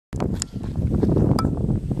The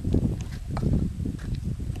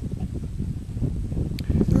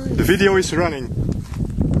video is running.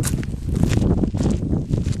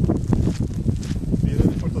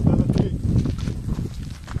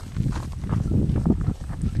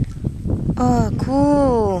 Oh,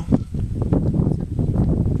 cool.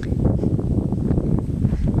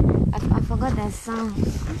 I forgot that sound.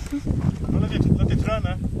 Let it run,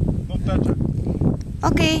 don't touch it.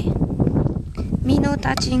 Okay. Me no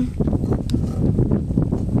touching. There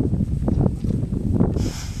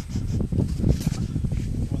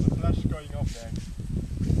was a flash going off there.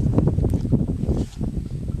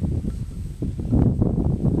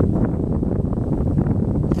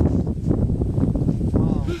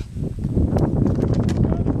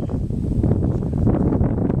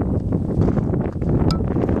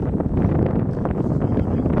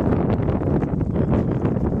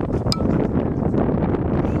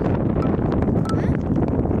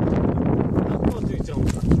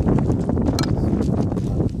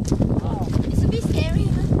 It's a bit scary.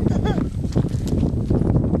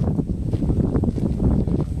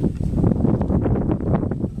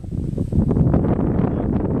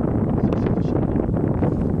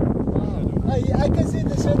 I can see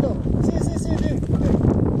the shadow. See, there's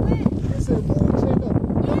a blue shadow.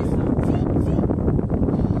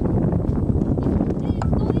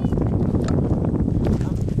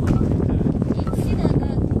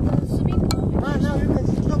 Ah, now you can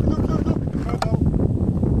see. Look.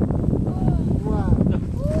 Wow.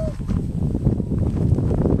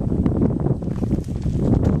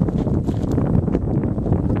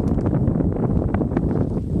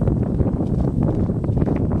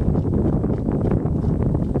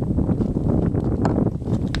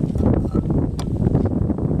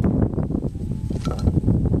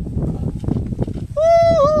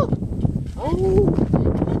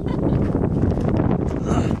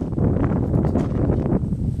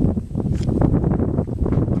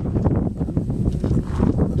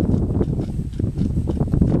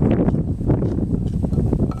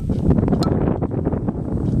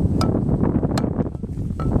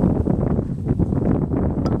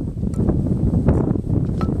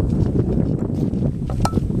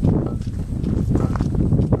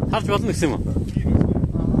 Hard wat nog simmer. Venus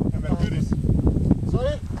en Mercurius.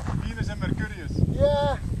 Sorry? Venus en Mercurius.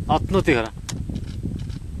 Yeah. Atno tigara.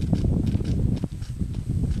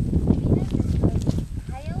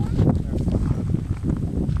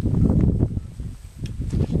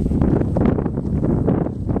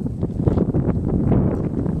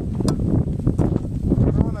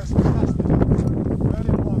 Corona is fantastic.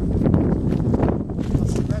 Very fun.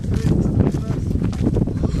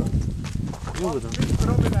 Big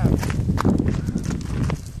promenade.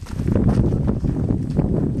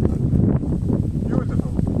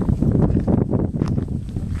 Beautiful.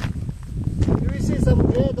 Do we see some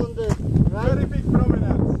red on the Very right? big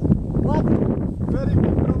promenades. What? Very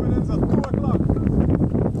big promenades at 2 o'clock.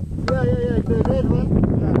 Yeah, the red one.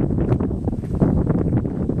 Yeah.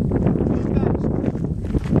 Detached.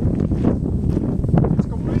 It's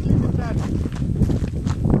completely detached.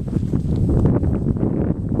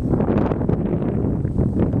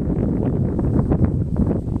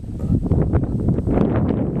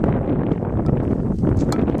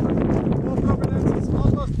 No promenades is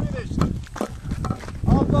almost finished.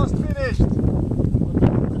 Almost finished.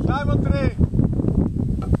 Diamond ring.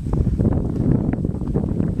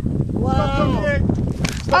 Wow. Stop looking.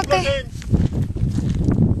 Stop Okay. looking.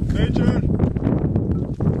 Nature.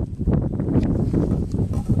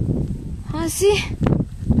 See?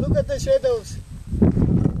 Look at the shadows.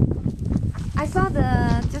 I saw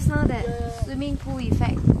just now that swimming pool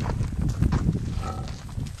effect.